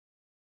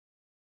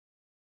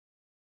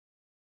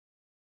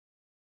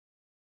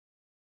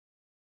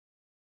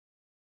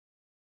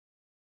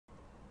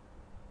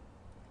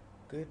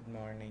Good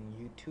morning,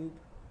 YouTube,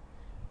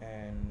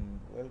 and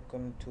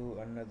welcome to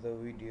another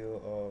video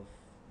of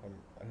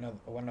another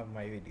one of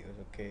my videos.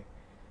 Okay,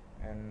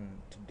 and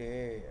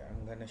today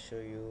I'm gonna show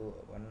you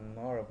one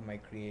more of my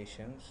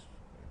creations.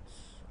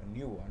 It's a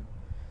new one.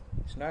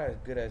 It's not as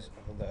good as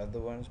all the other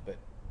ones, but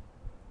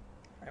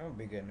I'm a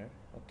beginner.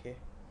 Okay,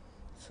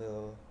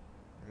 so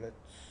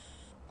let's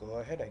go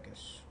ahead, I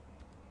guess.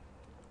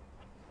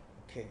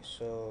 Okay,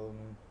 so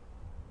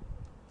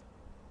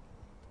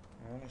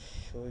I want to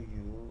show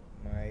you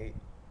my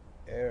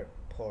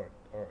airport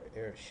or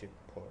airship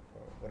port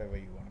or whatever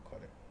you want to call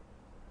it.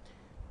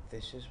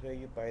 This is where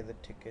you buy the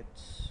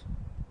tickets,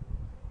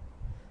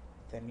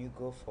 then you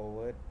go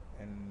forward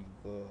and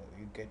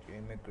you get your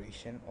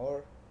immigration,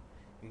 or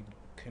you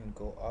can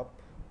go up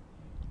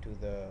to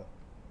the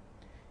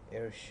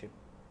airship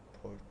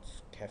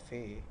ports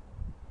cafe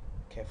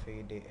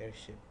de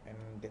airship,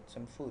 and get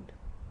some food.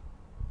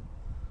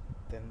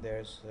 then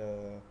there's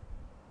uh,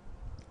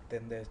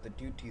 then there's the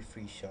duty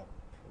free shop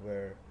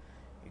where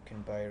you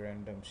can buy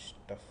random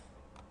stuff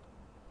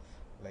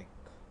like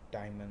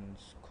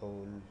diamonds,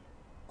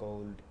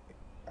 gold,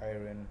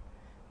 iron,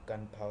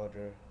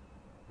 gunpowder,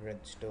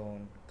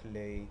 redstone,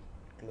 clay,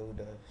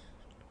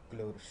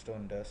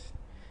 glowstone dust,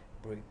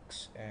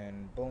 bricks,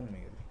 and bone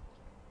meal.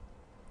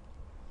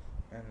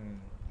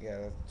 And yeah,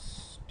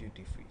 that's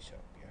duty free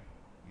shop.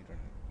 Yeah,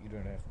 you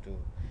don't have to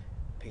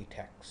pay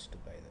tax to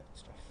buy that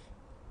stuff.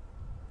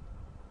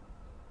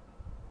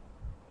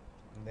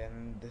 And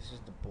then this is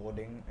the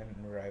boarding and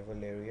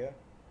arrival area.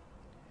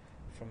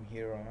 From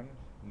here on,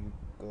 you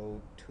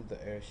go to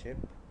the airship.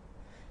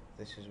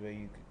 This is where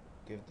you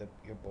give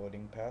your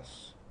boarding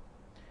pass,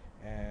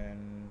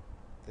 and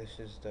this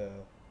is the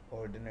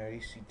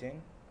ordinary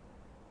seating,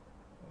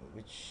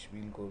 which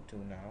we'll go to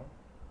now.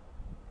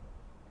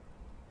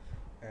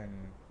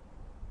 And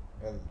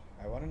well,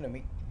 I wanted to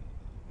make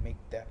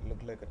that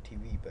look like a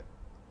TV, but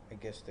I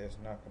guess there's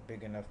not a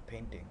big enough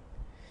painting.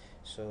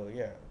 So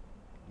yeah,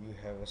 you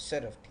have a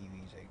set of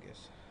TVs, I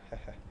guess.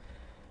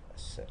 A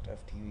set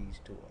of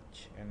TVs to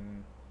watch,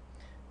 and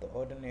the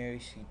ordinary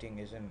seating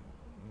isn't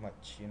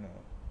much,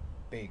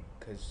 big,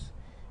 because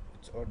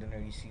it's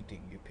ordinary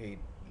seating. You paid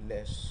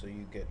less, so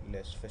you get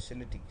less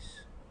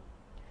facilities.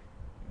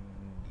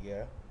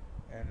 Yeah,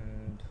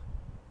 and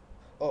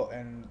oh,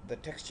 and the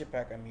texture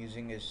pack I'm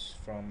using is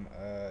from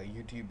a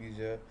YouTube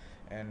user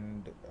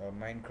and a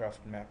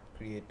Minecraft map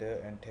creator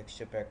and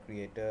texture pack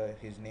creator.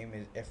 His name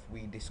is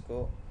FV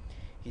Disco.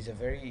 He's a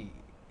very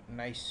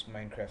nice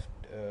Minecraft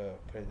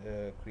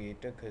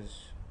creator,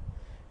 because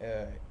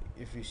uh,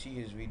 if you see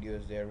his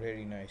videos, they are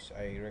very nice.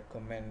 I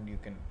recommend you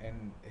can,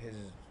 and his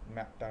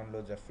map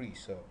downloads are free,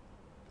 so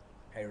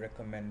I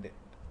recommend it.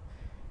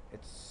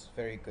 It's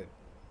very good.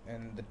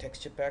 And the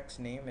texture pack's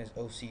name is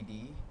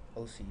OCDC,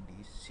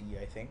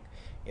 I think.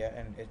 Yeah,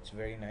 and it's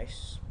very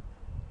nice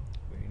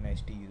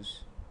to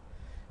use.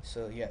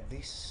 So yeah,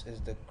 this is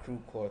the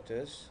crew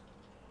quarters.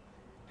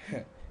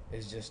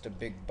 It's just a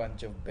big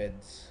bunch of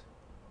beds,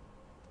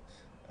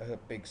 a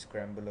big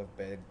scramble of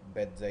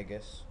beds, I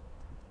guess.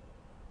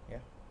 Yeah.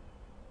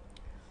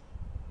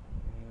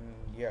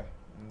 Yeah,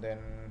 and then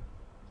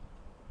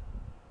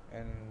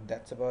and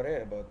that's about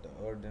it about the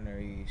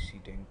ordinary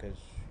seating, because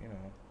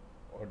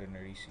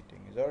ordinary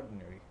seating is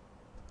ordinary.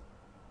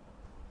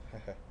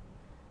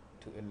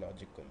 Too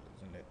illogical,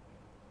 isn't it?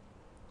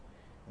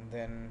 And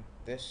then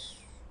this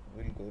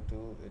will go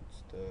to,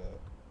 it's the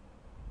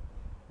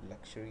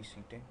luxury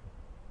seating.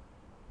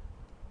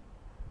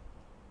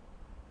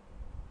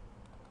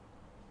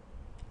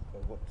 Oh,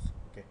 whoops.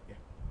 Okay, yeah.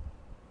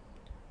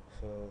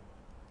 So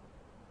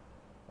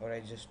what I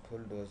just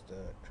pulled was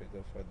the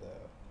trigger for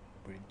the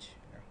bridge.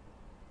 Yeah.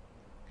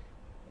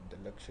 The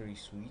luxury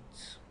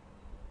suites.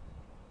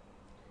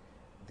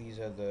 These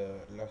are the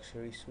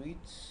luxury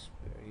suites.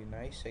 Very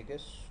nice, I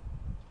guess.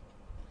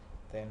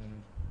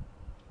 Then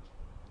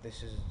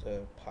this is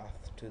the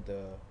path to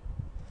the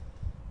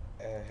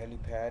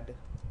helipad.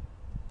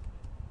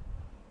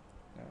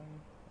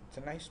 It's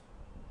a nice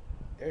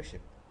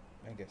airship,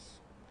 I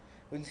guess.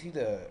 We'll see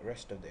the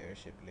rest of the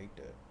airship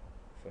later.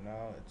 For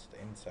now, it's the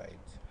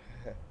insides.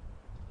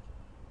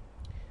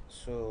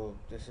 So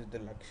this is the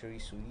luxury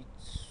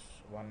suites.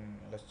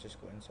 Let's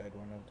just go inside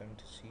one of them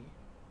to see.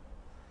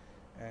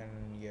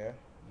 And yeah,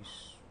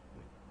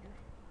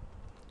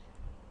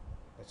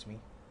 that's me.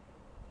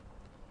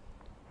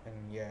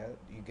 And yeah,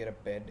 you get a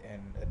bed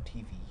and a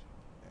TV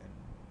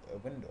and a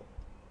window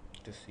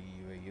to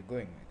see where you're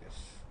going, I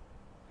guess.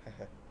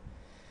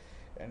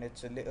 And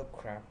it's a little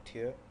cramped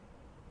here.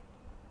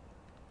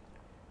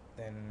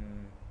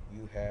 Then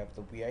you have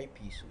the VIP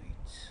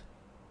suites,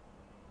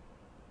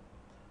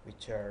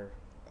 which are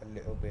a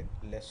little bit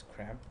less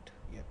cramped,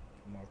 yet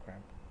more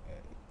cramped.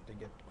 They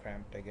get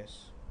cramped, I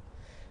guess.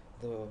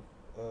 The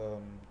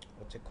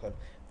what's it called?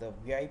 The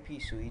VIP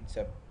suites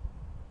are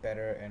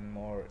better and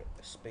more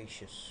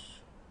spacious,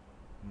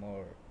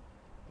 more,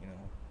 you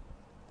know,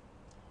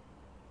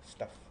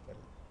 stuff. Well,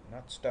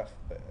 not stuff,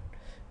 but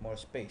more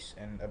space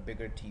and a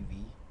bigger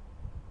TV.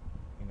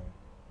 You know,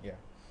 yeah,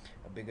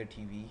 a bigger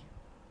TV.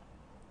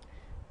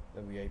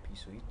 the VIP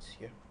suites.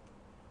 Yeah.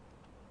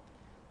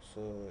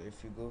 So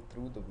if you go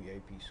through the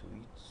VIP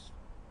suites,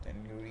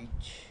 then you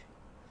reach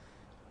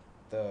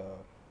the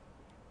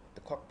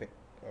the cockpit,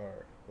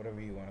 or whatever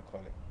you want to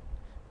call it.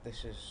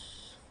 This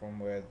is from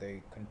where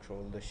they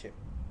control the ship.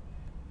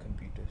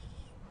 Computers,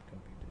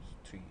 computers,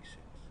 three,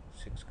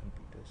 six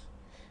computers.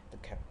 The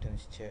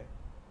captain's chair.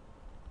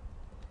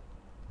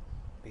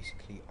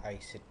 Basically, I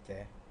sit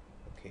there.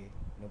 Okay,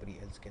 nobody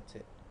else gets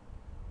it.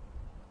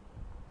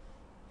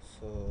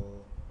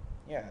 So,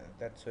 yeah,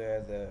 that's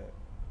where the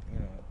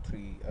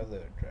three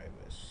other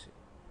drivers sit,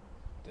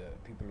 the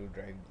people who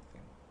drive the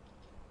thing.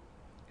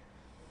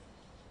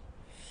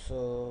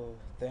 So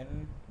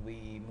then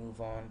we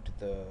move on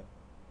to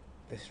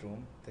this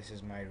room. This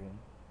is my room,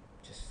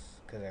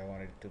 just because I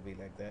wanted it to be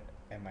like that.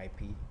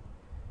 MIP,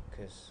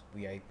 because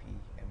VIP,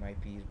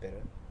 MIP is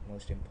better,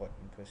 most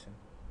important person.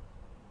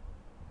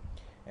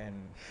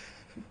 And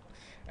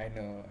I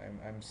know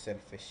I'm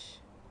selfish,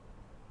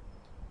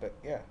 but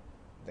yeah,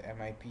 the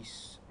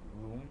MIP's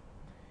room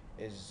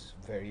is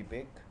very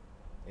big.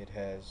 It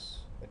has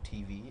a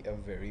TV, a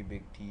very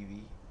big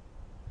TV.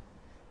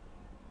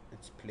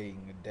 It's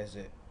playing a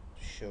desert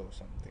show,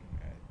 something,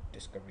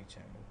 Discovery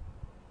Channel.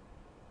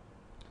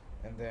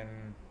 And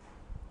then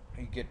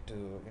you get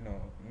to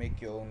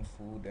make your own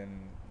food,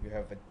 and you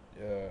have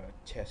a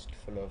chest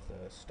full of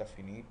the stuff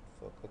you need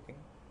for cooking.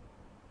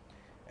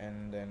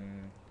 And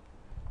then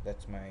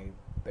that's my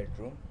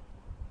bedroom.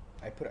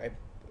 I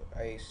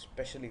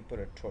especially put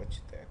a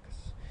torch there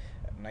because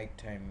at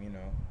nighttime,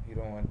 you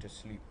don't want to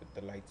sleep with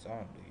the lights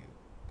on, do you?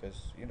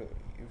 Because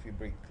if you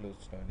break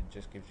glowstone, it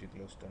just gives you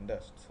glowstone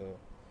dust. So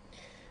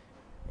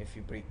if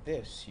you break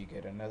this, you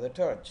get another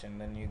torch, and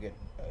then you get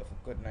a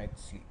good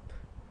night's sleep.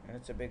 And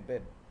it's a big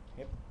bed.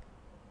 Yep.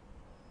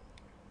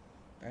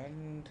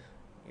 And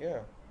yeah,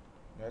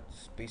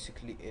 that's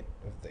basically it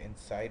of the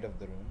inside of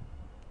the room,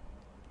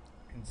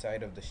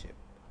 inside of the ship.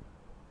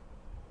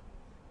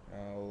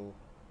 Now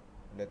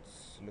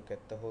let's look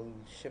at the whole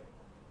ship.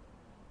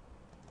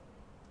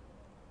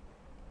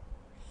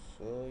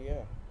 So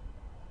yeah,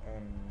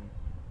 um,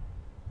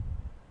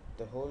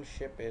 the whole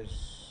ship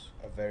is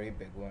a very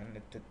big one.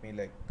 It took me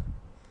like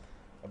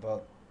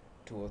about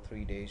 2 or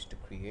 3 days to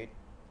create,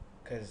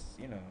 because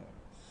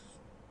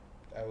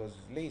I was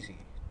lazy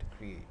to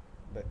create.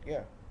 But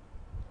yeah,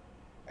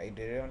 I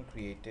did it on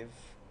creative,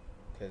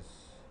 because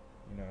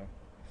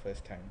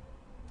first time.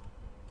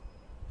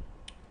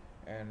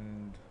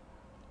 And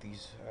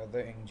these other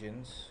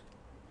engines,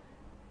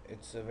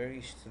 it's a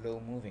very slow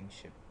moving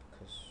ship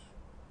because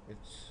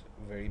it's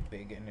very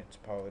big and it's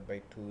powered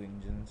by two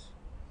engines.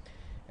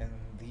 And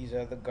these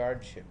are the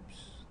guard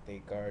ships. They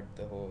guard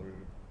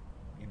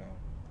you know,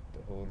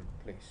 the whole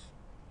place.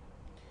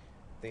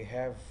 They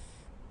have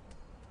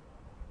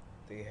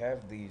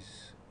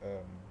these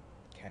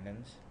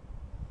cannons,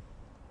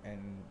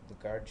 and the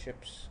guard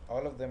ships.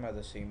 All of them are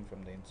the same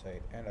from the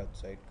inside and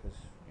outside, because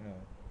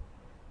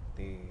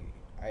they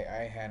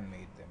I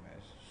handmade them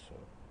as so.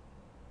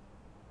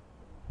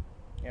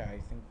 Yeah, I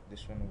think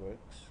this one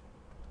works.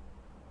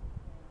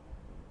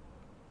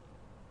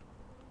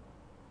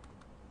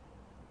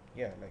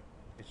 Yeah, like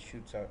it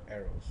shoots out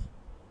arrows.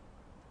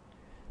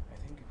 I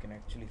think you can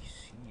actually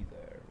see the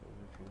arrows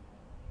if you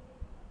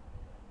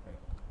like.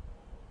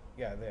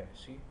 Yeah, there.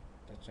 See,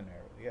 that's an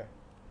arrow. Yeah.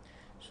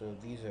 So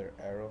these are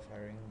arrow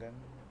firing cannons.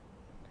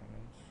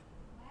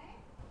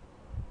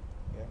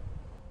 Yeah.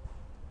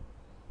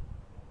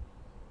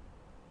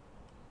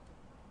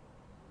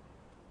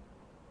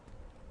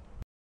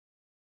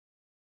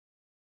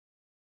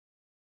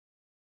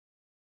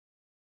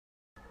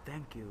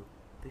 Thank you.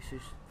 This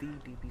is the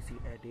DPC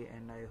Ade,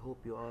 and I hope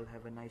you all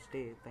have a nice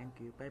day. Thank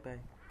you. Bye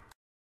bye.